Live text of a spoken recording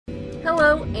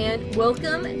Hello and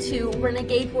welcome to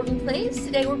Renegade Boarding Plays.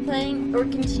 Today we're playing, or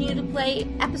continue to play,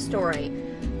 Epistory.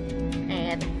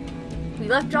 And we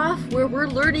left off where we're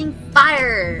learning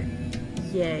fire.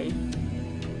 Yay.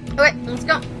 Alright, let's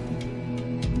go.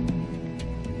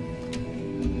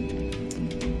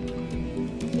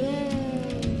 Yay.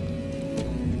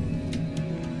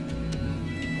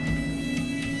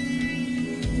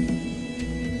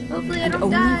 Hopefully I don't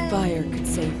die. Only fire could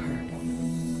save her.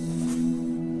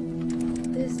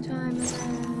 This time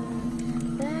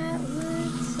around, that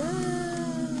would suck.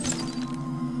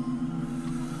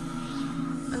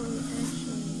 Oh,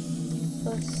 actually,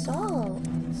 basalt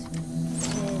and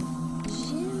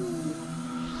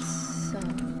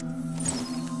gypsum.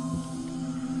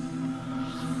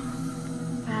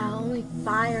 Wow, only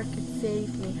fire could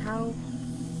save me. How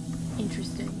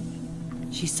interesting.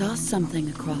 She saw something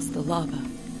across the lava,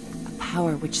 a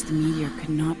power which the meteor could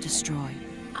not destroy.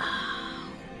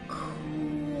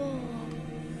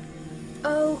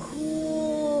 Oh,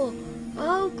 cool!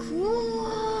 Oh,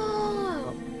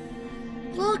 cool!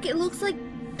 Look, it looks like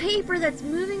paper that's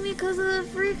moving because of the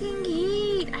freaking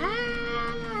heat!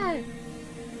 Ah!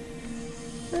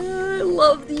 I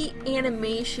love the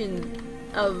animation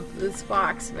of this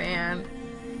box, man.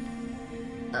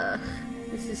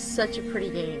 This is such a pretty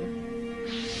game.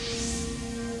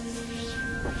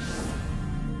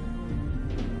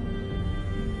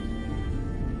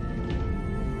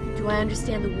 Do I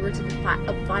understand the words of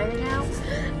fire now?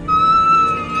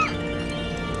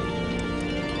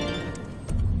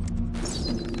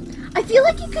 I feel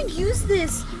like you could use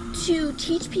this to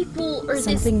teach people, or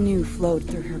something new flowed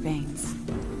through her veins.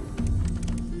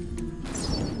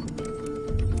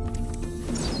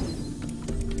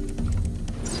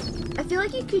 I feel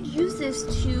like you could use this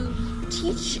to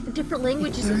teach different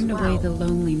languages as well. It burned away the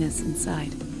loneliness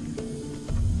inside.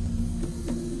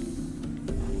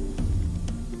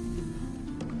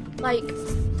 Like,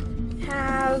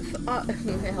 have,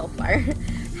 hellfire,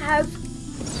 have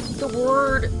the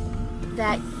word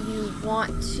that you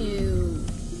want to,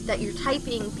 that you're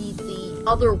typing be the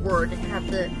other word, and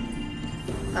have the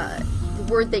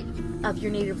word that, of your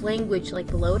native language, like,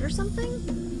 below it or something?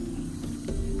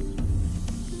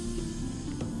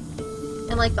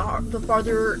 And, like, the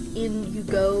farther in you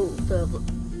go,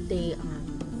 they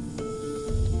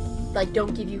like,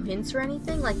 don't give you hints or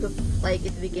anything. Like, like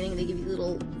at the beginning, they give you a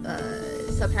little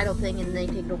subtitle thing, and then they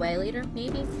take it away later.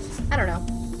 Maybe, I don't know.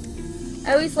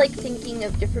 I always like thinking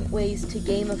of different ways to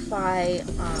gamify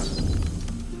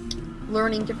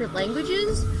learning different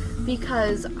languages,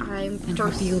 because and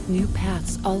revealed new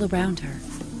paths all around her.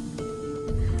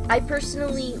 I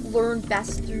personally learn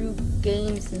best through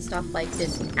games and stuff like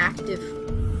this, and actively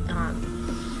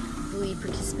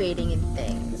participating in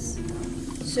things.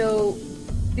 So,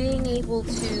 being able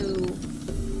to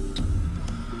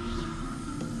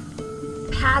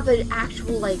have an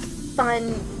actual, like,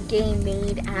 fun game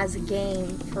made as a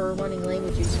game for learning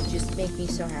languages would just make me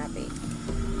so happy.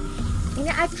 And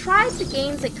I've tried the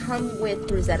games that come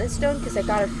with Rosetta Stone, because I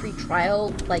got a free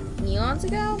trial, like, eons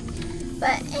ago,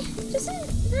 but just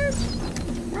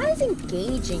not as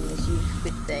engaging as you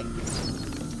would think.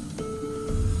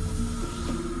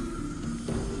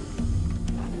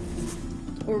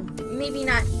 Or maybe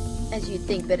not as you'd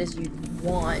think, but as you'd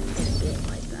want in a game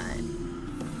like that.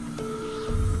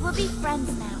 We'll be friends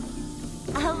now.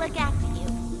 I'll look after you.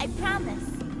 I promise.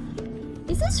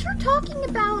 Is this her talking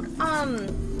about,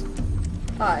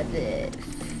 the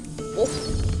wolf?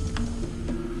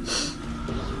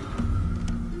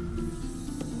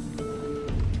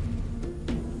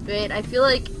 Wait, I feel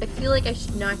like I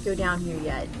should not go down here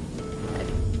yet. I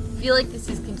feel like this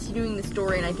is continuing the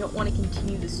story, and I don't want to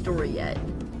continue the story yet.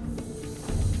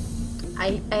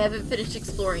 I haven't finished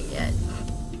exploring yet.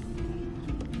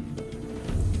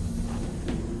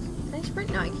 Can I sprint?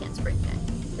 No, I can't sprint yet.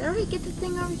 Did I already get the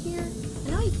thing over here? I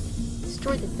know I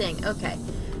destroyed the thing. Okay.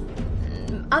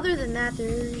 Other than that,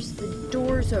 there's the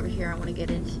doors over here I want to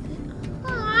get into.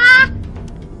 Ah!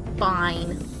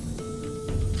 Fine.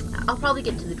 I'll probably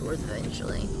get to the doors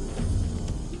eventually.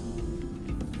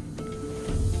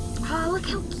 Oh, look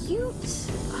how cute!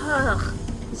 Ugh,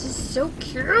 this is so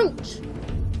cute!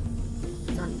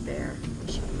 It's unfair.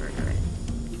 We should murder it.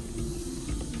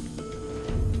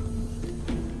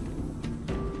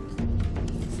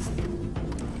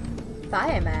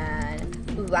 Fireman!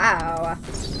 Wow!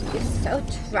 You're so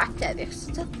attractive. You're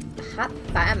such a hot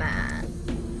fireman.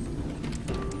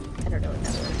 I don't know what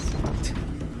that was.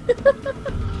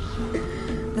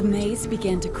 The maze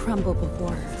began to crumble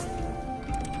before her.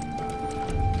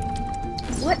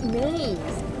 What maze?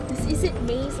 This isn't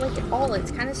maze-like at all.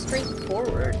 It's kind of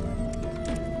straightforward.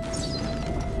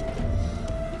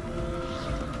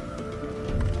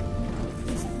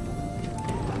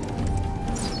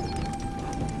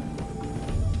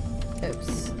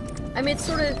 it's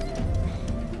sort of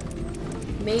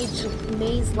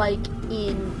maze-like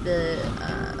in the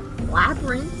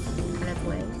labyrinth kind of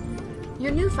way.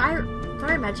 Your new fire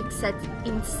magic sets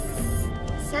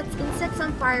insects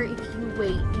on fire. If you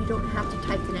wait, you don't have to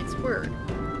type the next word.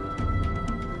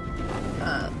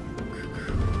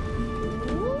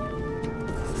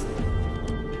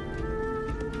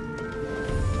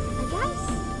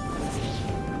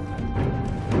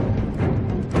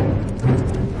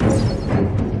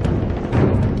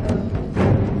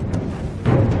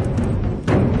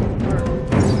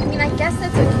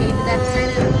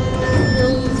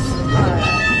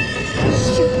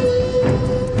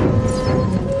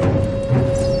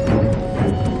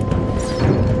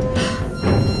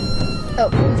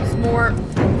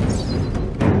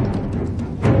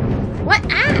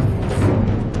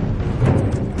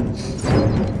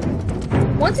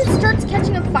 Once it starts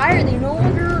catching on fire, they no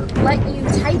longer let you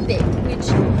type it, which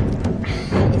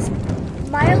is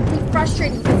mildly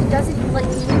frustrating because it doesn't let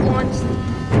you move on to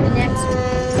the next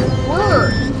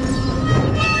word.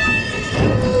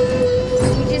 So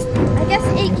you just, I guess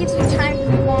it gives you time to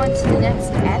move on to the next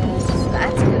enemy, so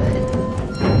that's good.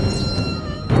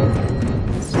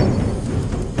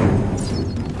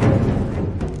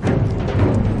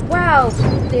 Wow,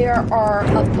 there are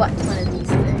a butt ton of these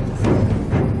things.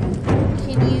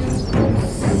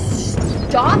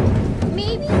 Stop,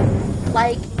 maybe?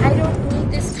 Like, I don't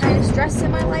need this kind of stress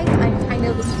in my life. I'm kind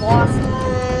of lost in a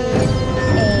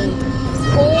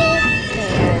hole,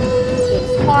 and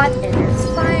it's hot, and there's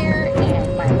fire,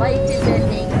 and my life is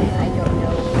ending, and I don't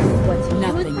know what to do.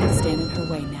 Nothing can stand in her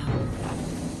way now.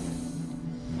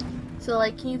 So,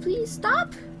 like, can you please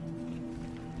stop?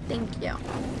 Thank you.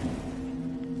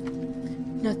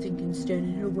 Nothing can stand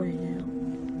in her way now.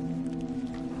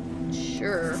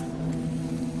 Sure.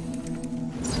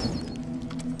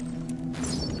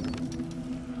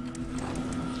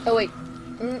 Oh wait,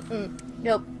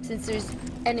 nope, since there's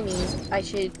enemies, I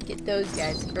should get those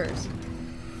guys first.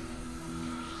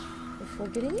 Before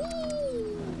getting these.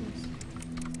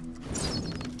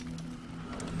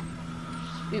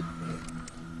 Oop.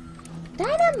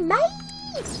 Dynamite!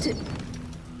 What's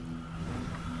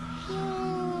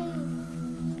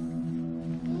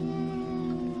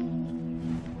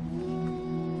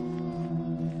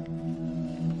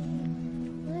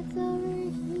over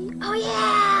here? Oh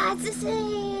yeah, it's the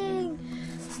thing!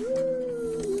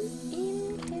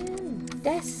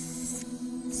 Incandescent.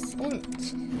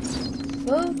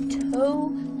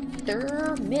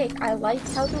 Photothermic. I like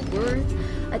how the words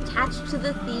attach to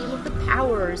the theme of the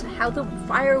powers, how the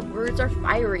fire words are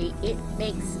fiery. It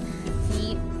makes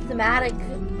the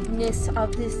thematicness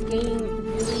of this game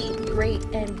really great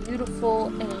and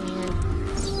beautiful, and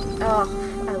oh,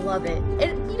 I love it.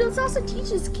 And you know, it also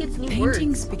teaches kids new words.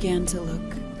 Paintings began to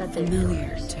look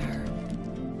familiar to her.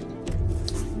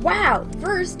 Wow!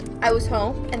 First, I was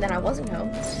home, and then I wasn't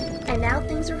home, and now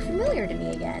things are familiar to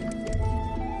me again.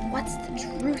 What's the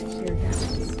truth here, guys?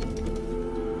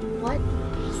 What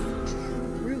is the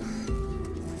truth?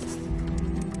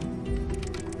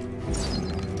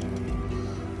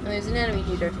 Oh, there's an enemy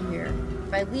dude over here.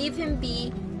 If I leave him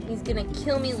be, he's gonna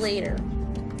kill me later.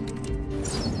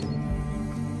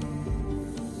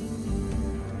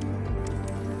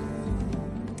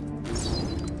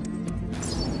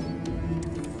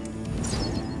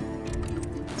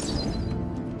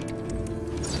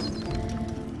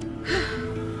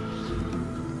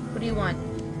 What do you want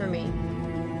from me?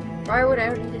 Firewood, I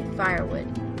already did firewood.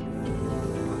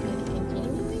 Want me to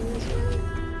continue doing this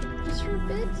one? Just for a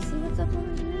bit? See what's up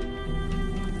over here?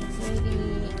 Maybe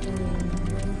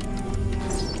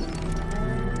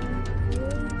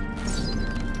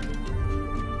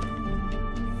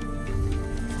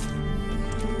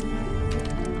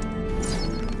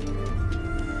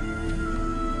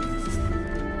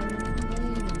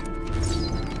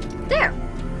there!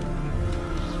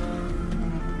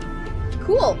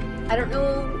 Cool! I don't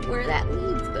know where that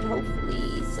leads, but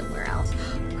hopefully somewhere else.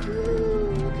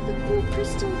 Ooh, look at the cool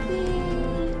crystal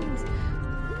things!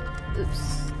 Oops.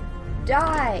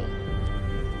 Die!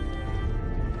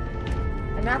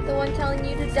 I'm not the one telling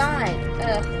you to die.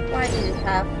 Why did it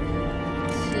have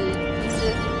to use a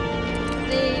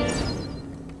thing?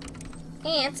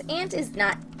 Ant is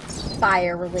not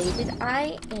fire related.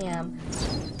 I am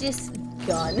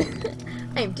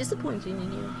I am disappointed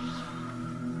in you.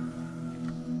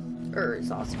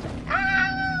 Is also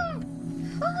ah!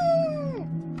 Fire!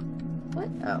 What?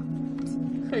 Oh.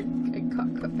 I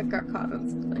got caught on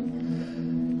something.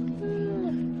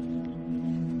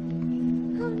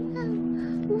 Oh no.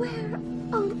 Where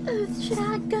on earth should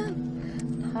I go?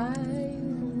 Pyro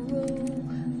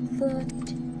the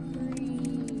tree.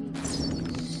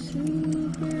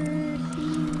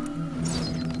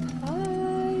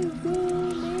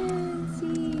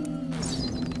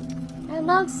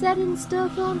 love setting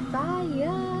stuff on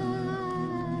fire.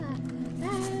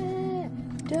 Ah,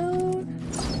 don't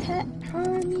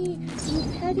harm me, you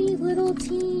petty little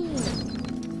teen.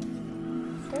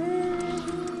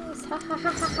 Furnace. Ha ha ha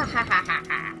ha ha ha ha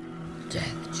ha.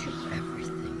 Death to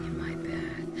everything in my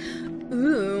path.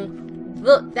 Ooh,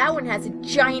 look, that one has a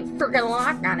giant friggin'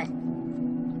 lock on it.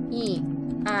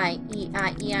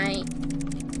 E-I-E-I-E-I.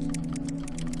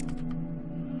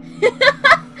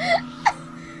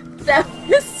 That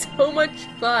was so much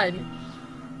fun.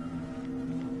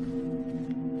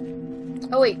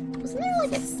 Oh wait, wasn't there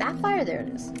like a sapphire? There it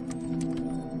is.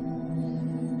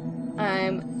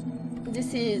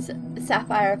 This is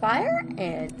Sapphire Fire,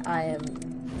 and I am.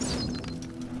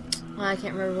 I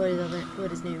can't remember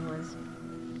what his name was.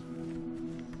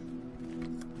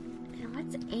 And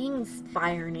what's Aang's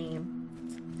fire name?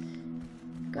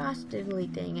 Gosh diddly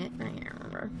dang it, I can't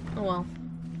remember. Oh well,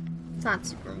 it's not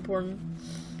super important.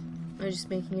 I was just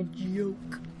making a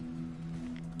joke.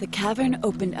 The cavern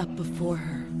opened up before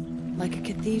her, like a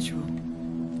cathedral.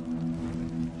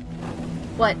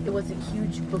 What, it wasn't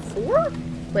huge before?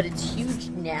 But it's huge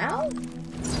now?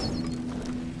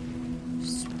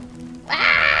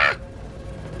 Ah!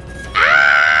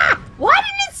 Ah! Why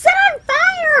didn't it set on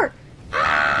fire?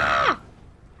 Ah!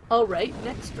 Alright,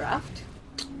 next draft.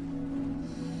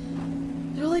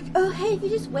 They're like, oh hey, if you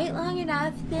just wait long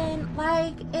enough, then,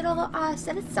 like, it'll,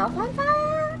 set itself on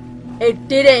fire? It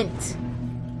didn't!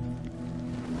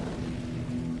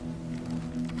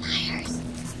 Fires.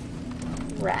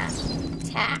 Rat.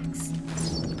 Tax.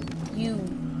 You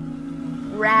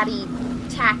ratty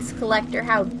tax collector,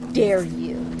 how dare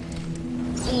you?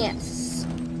 Ant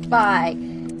spy.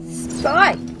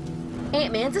 Spy!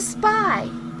 Ant-Man's a spy!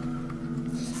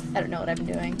 I don't know what I'm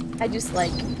doing. I just,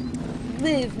 like,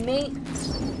 live, mate.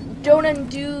 Don't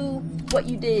undo what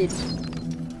you did.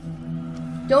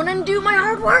 Don't undo my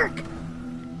hard work!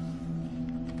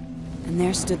 And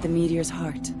there stood the meteor's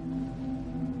heart.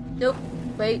 Nope.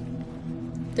 Wait.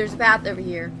 There's a path over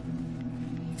here.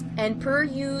 And per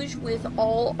usual with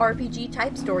all RPG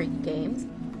type story games,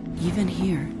 Even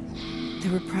here,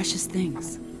 there were precious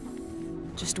things,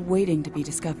 just waiting to be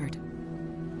discovered.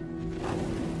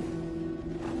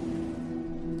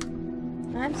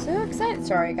 I'm so excited.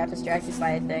 Sorry, I got distracted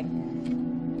by a thing.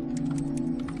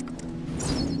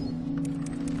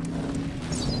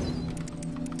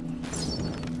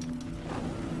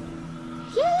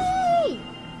 Yay!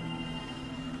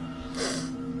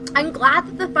 I'm glad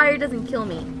that the fire doesn't kill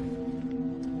me.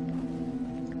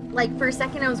 Like, for a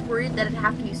second I was worried that I'd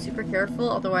have to be super careful,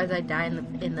 otherwise I'd die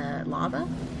in the lava.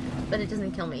 But it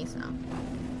doesn't kill me, so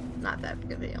not that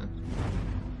big of a deal.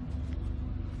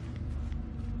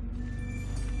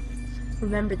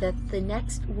 Remember that the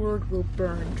next word will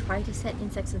burn. Try to set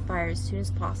insects on fire as soon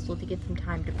as possible to give them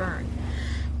time to burn.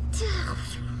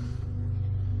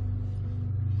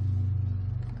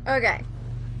 Okay.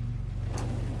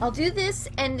 I'll do this,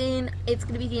 and then it's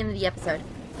going to be the end of the episode.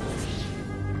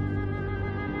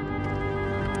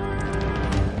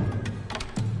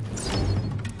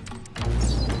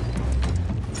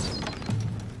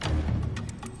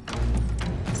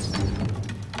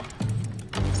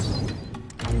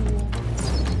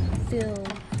 Film.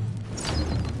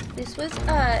 This was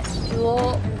a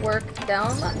dual work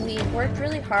film. We worked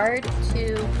really hard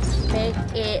to make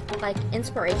it like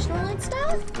inspirational and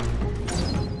stuff,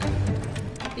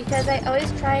 because I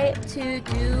always try to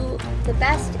do the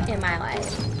best in my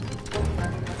life.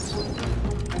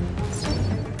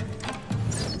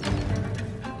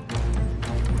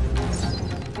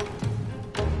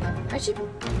 I should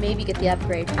maybe get the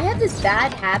upgrade. I have this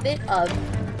bad habit of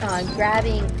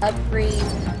grabbing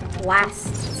upgrades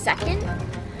last second,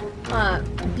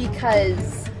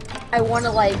 because I want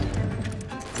to like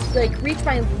reach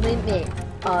my limit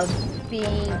of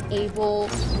being able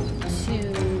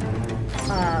to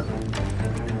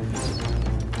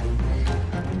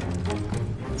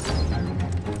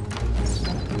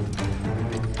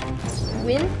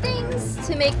win things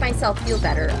to make myself feel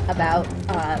better about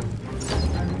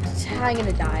I'm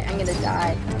gonna die.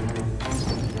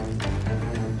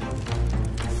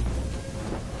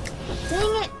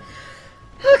 Dang it!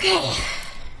 Okay.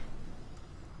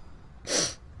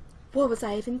 What was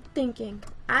I even thinking?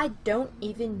 I don't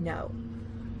even know.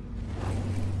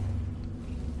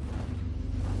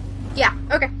 Yeah,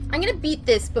 okay. I'm gonna beat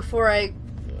this before I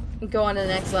go on to the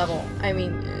next level. I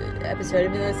mean, episode.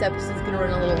 Even though this episode's gonna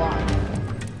run a little long.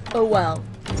 Oh well.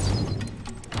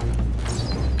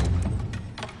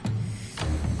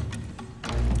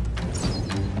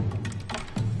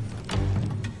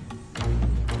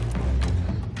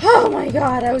 Oh my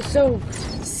god, I was so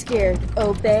scared.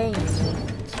 Obey me,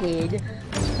 kid.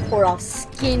 or I'll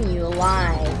skin you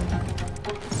alive.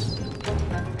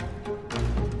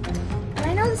 And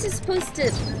I know this is supposed to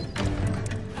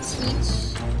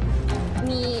teach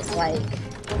me, like,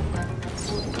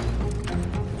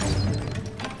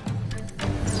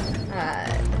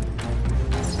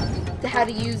 how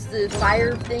to use the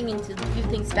fire thing and to do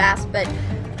things fast, but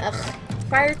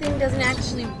fire thing doesn't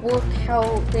actually work how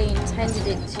they intended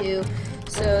it to,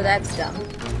 so that's dumb.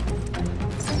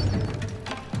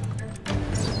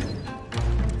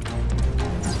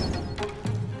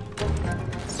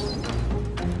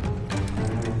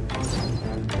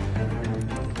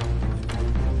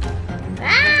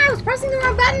 Ah, I was pressing the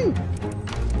wrong button!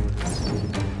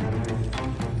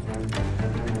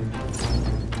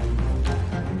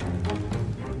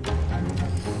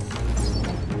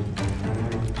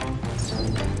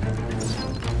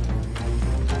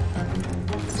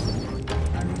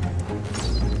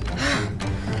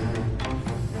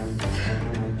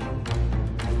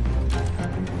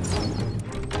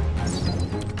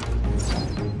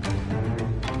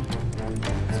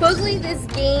 Supposedly this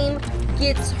game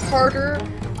gets harder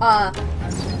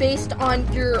based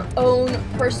on your own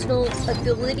personal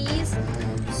abilities,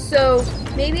 so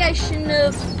maybe I shouldn't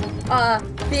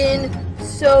have been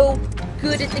so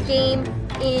good at the game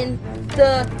in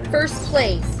the first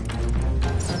place.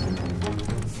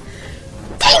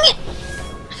 Dang it!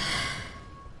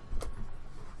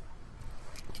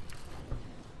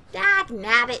 Dag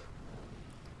nabbit.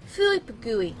 Phooey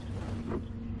pagooey.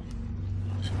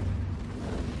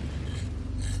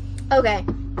 Okay,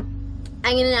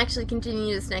 I'm gonna actually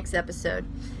continue this next episode.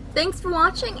 Thanks for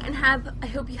watching, and I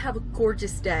hope you have a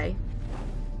gorgeous day.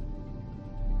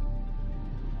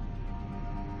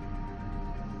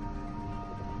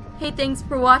 Hey, thanks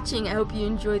for watching. I hope you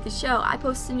enjoyed the show. I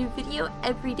post a new video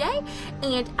every day,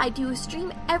 and I do a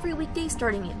stream every weekday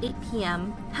starting at 8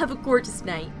 p.m. Have a gorgeous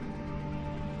night.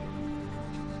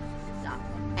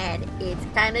 And it's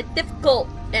kind of difficult,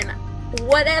 and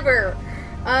whatever.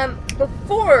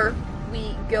 Before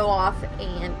we go off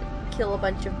and kill a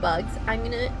bunch of bugs, I'm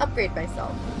gonna upgrade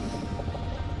myself.